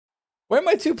Where are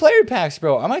my 2 player packs,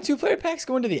 bro? Are my 2 player packs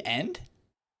going to the end?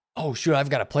 Oh, shoot. I've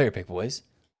got a player pick, boys.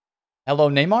 Hello,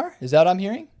 Neymar? Is that what I'm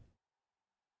hearing?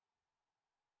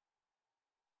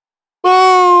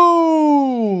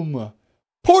 Boom!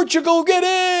 Portugal, get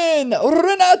in!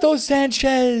 Renato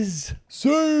Sanchez!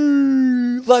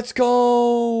 See! Let's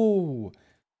go!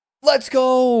 Let's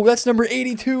go! That's number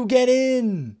 82. Get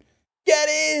in! Get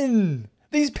in!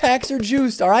 These packs are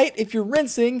juiced, all right? If you're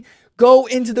rinsing, go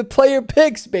into the player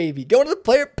picks, baby. Go into the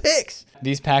player picks.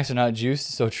 These packs are not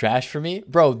juiced, so trash for me.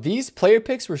 Bro, these player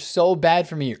picks were so bad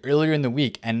for me earlier in the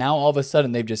week, and now all of a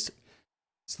sudden they've just...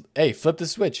 Hey, flip the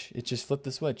switch. It just flipped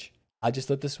the switch. I just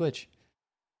flipped the switch.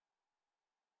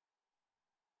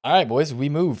 All right, boys, we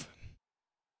move.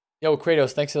 Yo,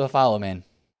 Kratos, thanks for the follow, man.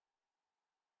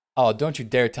 Oh, don't you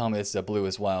dare tell me this is a blue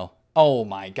as well. Oh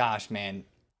my gosh, man.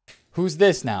 Who's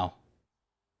this now?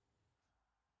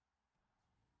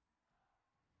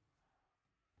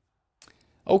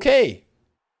 Okay.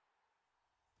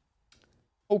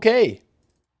 Okay.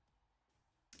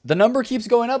 The number keeps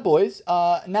going up, boys.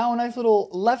 Now a nice little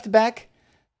left back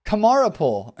Kamara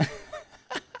pull.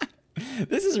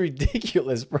 This is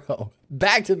ridiculous, bro.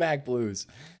 Back-to-back blues.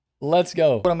 Let's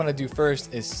go. What I'm going to do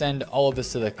first is send all of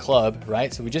this to the club,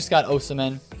 right? So we just got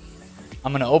Osimhen.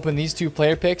 I'm going to open these 2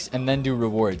 player picks and then do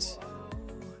rewards.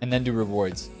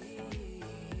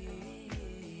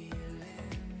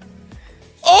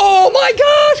 Oh my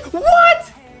gosh!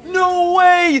 What? No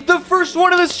way! The first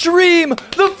one of the stream!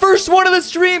 The first one of the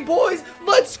stream, boys!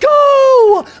 Let's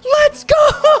go! Let's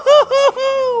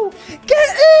go!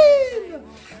 Get in!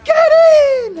 Get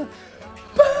in!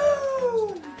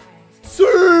 Boom!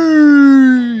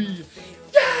 See!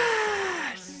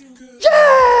 Yes!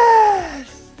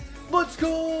 Yes! Let's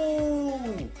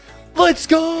go! Let's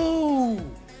go!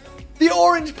 The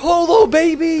orange polo,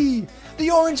 baby!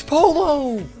 The orange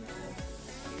polo!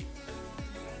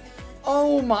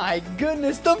 Oh my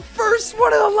goodness, the first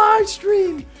one of the live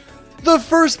stream! The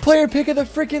first player pick of the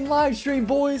freaking live stream,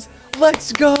 boys!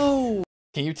 Let's go!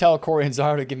 Can you tell Corey and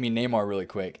Zara to give me Neymar really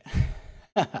quick?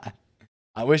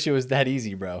 I wish it was that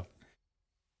easy, bro.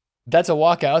 That's a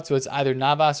walkout, so it's either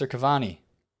Navas or Cavani.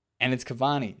 And it's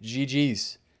Cavani.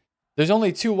 GG's. There's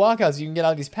only 2 walkouts you can get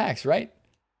out of these packs, right?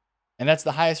 And that's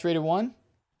the highest rated one?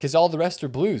 Because all the rest are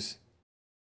blues.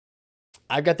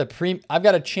 I've got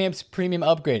a Champs Premium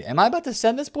upgrade. Am I about to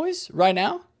send this, boys, right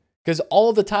now? Because all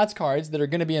of the TOTS cards that are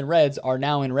going to be in reds are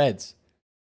now in reds.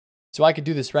 So I could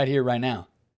do this right here, right now.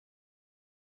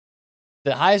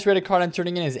 The highest rated card I'm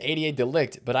turning in is 88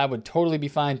 Delict, but I would totally be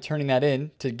fine turning that in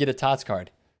to get a TOTS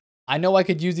card. I know I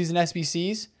could use these in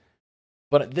SBCs,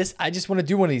 but I just want to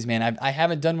do one of these, man. I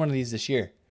haven't done one of these this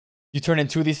year. You turn in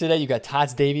 2 of these today. You got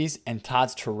TOTS Davies and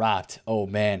TOTS Taarabt. Oh,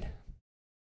 man.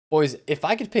 Boys, if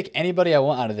I could pick anybody I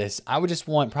want out of this, I would just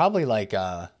want probably like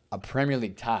a Premier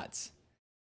League TOTS.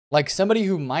 Like somebody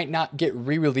who might not get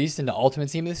re-released into Ultimate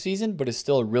Team this season, but is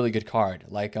still a really good card.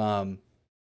 Like, who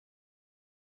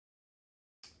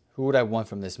would I want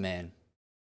from this, man?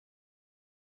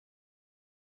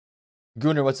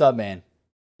 Gunnar, what's up, man?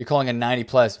 You're calling a 90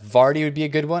 plus. Vardy would be a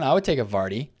good one. I would take a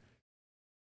Vardy.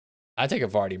 I'd take a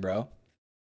Vardy, bro.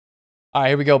 All right,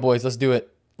 here we go, boys. Let's do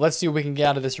it. Let's see what we can get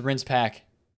out of this rinse pack.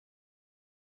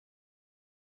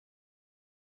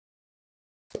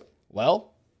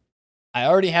 Well, I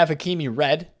already have Hakimi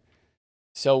red.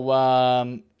 So,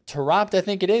 Taarabt, I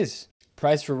think it is.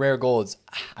 Price for rare golds.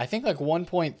 I think like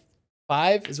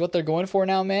 1.5 is what they're going for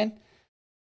now, man.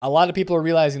 A lot of people are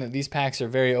realizing that these packs are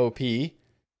very OP.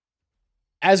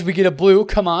 As we get a blue,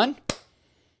 come on.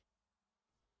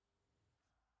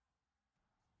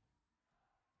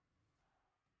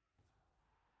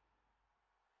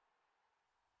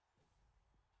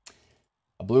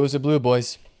 A blue is a blue,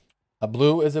 boys. A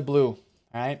blue is a blue.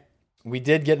 All right. We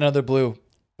did get another blue,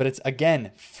 but it's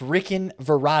again freaking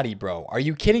Verratti, bro. Are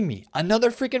you kidding me? Another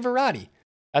freaking Verratti.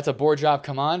 That's a board drop.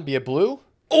 Come on, be a blue.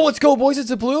 Oh, let's go, boys. It's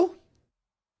a blue.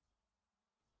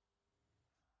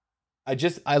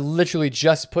 I literally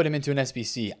just put him into an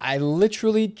SBC. I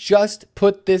literally just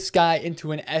put this guy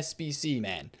into an SBC,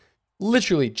 man.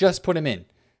 Literally just put him in.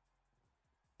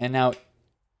 And now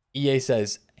EA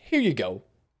says, here you go.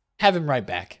 Have him right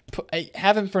back.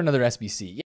 Have him for another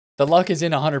SBC. The luck is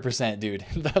in 100%, dude.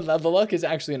 The luck is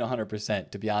actually in 100%,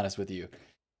 to be honest with you.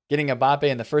 Getting Mbappe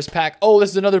in the first pack. Oh,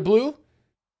 this is another blue.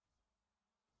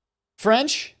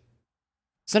 French.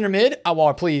 Center mid.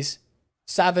 Awar, please.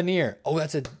 Savenir. Oh,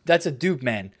 that's a dupe,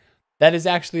 man. That is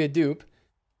actually a dupe.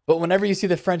 But whenever you see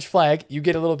the French flag, you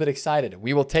get a little bit excited.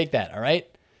 We will take that, all right?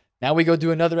 Now we go do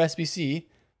another SBC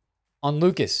on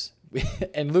Lucas.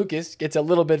 And Lucas gets a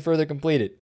little bit further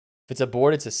completed. If it's a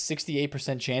board, it's a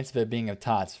 68% chance of it being a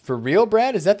TOTS. For real,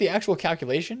 Brad? Is that the actual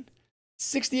calculation?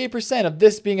 68% of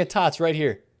this being a TOTS right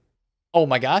here. Oh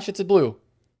my gosh, it's a blue.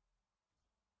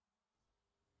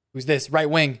 Who's this? Right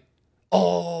wing.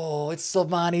 Oh, it's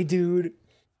Slimani, dude.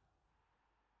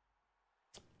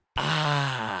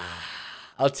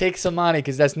 I'll take Slimani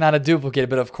because that's not a duplicate,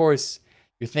 but of course,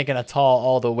 you're thinking a tall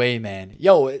all the way, man.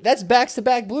 Yo, that's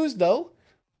back-to-back blues, though.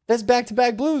 That's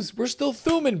back-to-back blues. We're still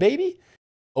thumbing, baby.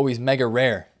 Oh, he's mega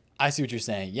rare. I see what you're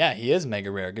saying. Yeah, he is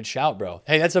mega rare. Good shout, bro.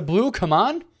 Hey, that's a blue. Come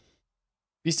on.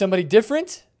 Be somebody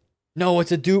different. No,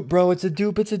 it's a dupe, bro. It's a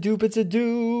dupe. It's a dupe. It's a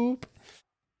dupe.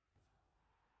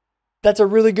 That's a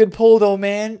really good pull, though,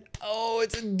 man. Oh,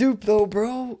 it's a dupe, though,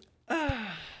 bro.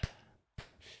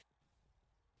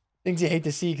 Things you hate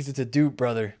to see because it's a dupe,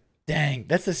 brother. Dang,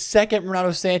 that's the second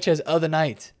Renato Sanchez of the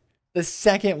night. The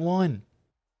second one.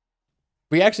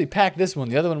 We actually packed this one.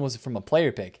 The other one was from a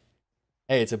player pick.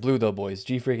 Hey, it's a blue, though, boys.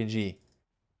 G freaking G.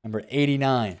 Number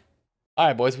 89. All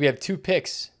right, boys, we have 2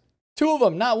 picks. 2 of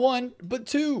them, not 1, but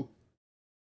 2.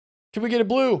 Can we get a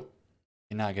blue?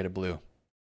 Cannot get a blue.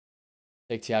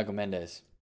 Take Thiago Mendes.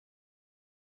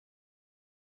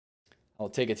 I'll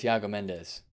take a Thiago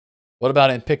Mendes. What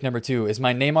about in pick number 2? Is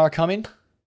my Neymar coming?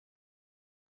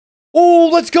 Oh,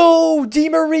 let's go! Di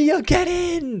Maria, get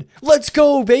in! Let's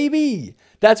go, baby!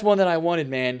 That's one that I wanted,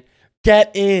 man.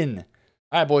 Get in!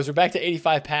 All right, boys, we're back to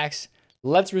 85 packs.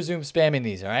 Let's resume spamming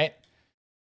these, all right?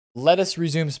 Let us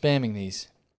resume spamming these.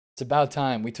 It's about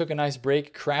time. We took a nice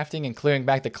break, crafting and clearing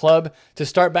back the club to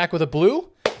start back with a blue.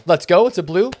 Let's go. It's a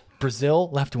blue. Brazil,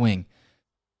 left wing.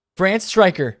 France,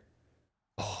 striker.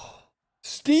 Oh,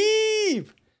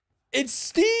 Steve! It's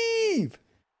Steve!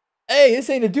 Hey, this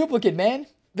ain't a duplicate, man.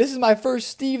 This is my first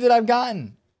Steve that I've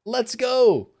gotten. Let's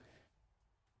go.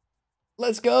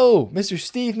 Let's go. Mr.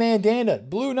 Steve Mandanda.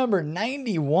 Blue number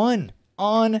 91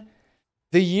 on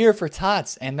the year for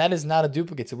TOTS. And that is not a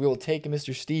duplicate, so we will take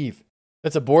Mr. Steve.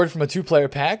 That's a board from a 2-player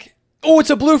pack. Oh, it's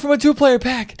a blue from a 2-player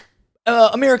pack.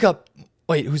 America.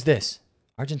 Wait, who's this?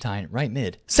 Argentine, right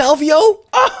mid. Salvio?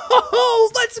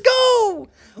 Oh, let's go.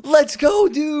 Let's go,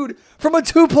 dude. From a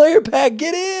 2-player pack.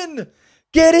 Get in.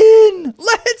 Get in.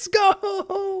 Let's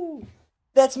go.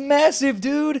 That's massive,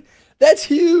 dude. That's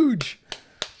huge.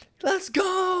 Let's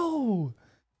go.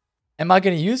 Am I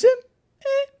going to use him?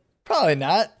 Probably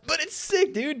not. But it's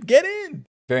sick, dude. Get in.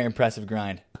 Very impressive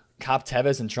grind. Cop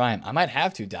Tevez and Triumph. I might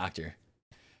have to, Doctor.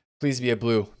 Please be a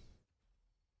blue.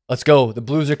 Let's go. The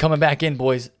blues are coming back in,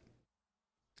 boys.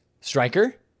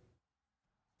 Striker.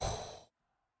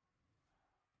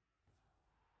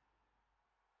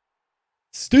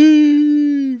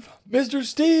 Steve. Mr.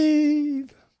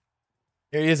 Steve.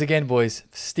 Here he is again, boys.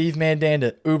 Steve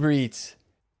Mandanda. Uber Eats.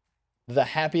 The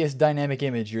happiest dynamic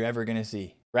image you're ever going to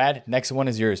see. Brad, next one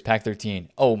is yours. Pack 13.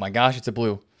 Oh my gosh, it's a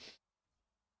blue.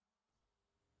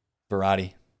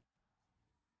 Verratti.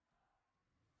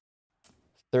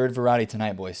 Third Verratti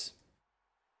tonight, boys.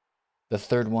 The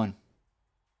third one.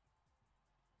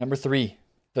 Number 3.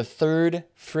 The third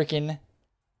freaking...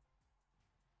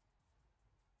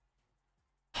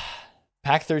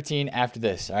 Pack 13 after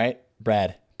this, all right?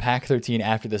 Brad, pack 13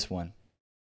 after this one.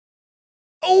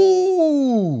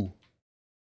 Oh!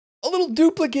 A little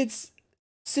duplicates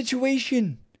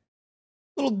situation.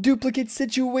 Little duplicate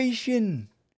situation.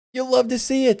 You'll love to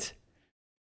see it.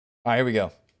 All right, here we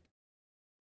go.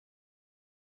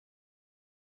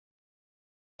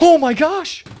 Oh my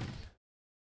gosh.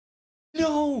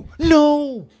 No,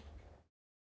 no.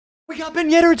 We got Ben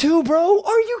Yedder too, bro.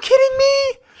 Are you kidding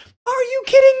me? Are you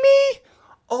kidding me?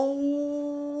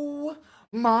 Oh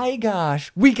my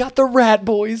gosh. We got the rat,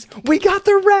 boys. We got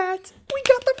the rat. We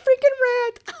got the freaking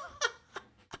rat.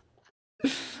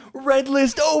 Red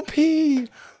list OP.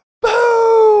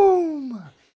 Boom.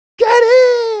 Get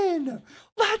in.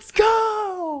 Let's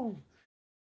go.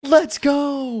 Let's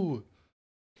go.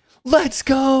 Let's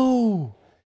go.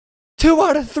 2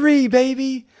 out of 3,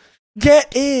 baby.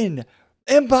 Get in.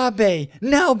 Mbappe.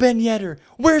 Now Ben Yedder.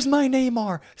 Where's my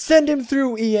Neymar? Send him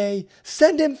through, EA.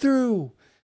 Send him through.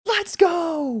 Let's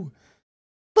go.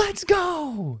 Let's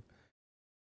go.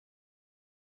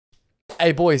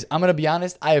 Hey, boys, I'm going to be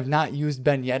honest. I have not used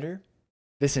Ben Yedder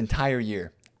this entire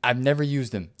year. I've never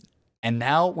used him. And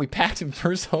now we packed him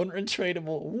first owner and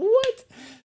tradable. What?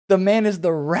 The man is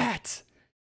the rat.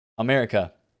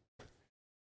 America.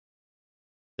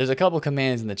 There's a couple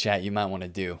commands in the chat you might want to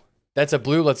do. That's a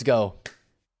blue. Let's go.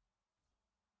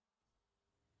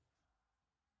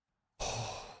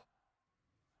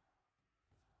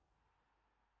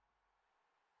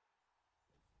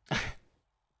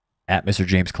 At Mr.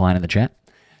 James Klein in the chat.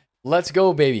 Let's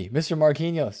go, baby. Mr.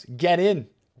 Marquinhos, get in.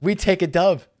 We take a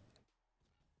dub.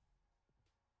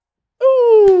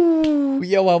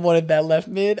 Yo, I wanted that left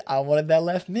mid. I wanted that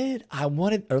left mid.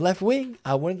 Or left wing.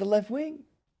 I wanted the left wing.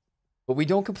 But we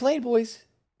don't complain, boys,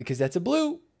 because that's a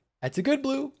blue. That's a good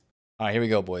blue. All right, here we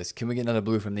go, boys. Can we get another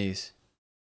blue from these?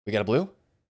 We got a blue?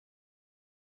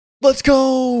 Let's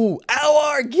go.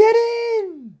 LR, get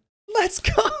in. Let's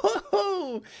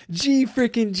go. G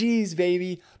freaking G's,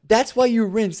 baby. That's why you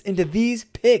rinse into these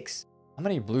picks. How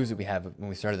many blues did we have when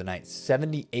we started the night?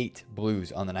 78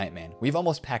 blues on the night, man. We've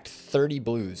almost packed 30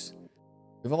 blues.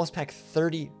 We've almost packed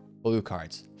 30 blue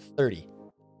cards. 30.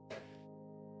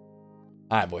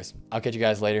 All right, boys. I'll catch you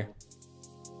guys later.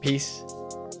 Peace.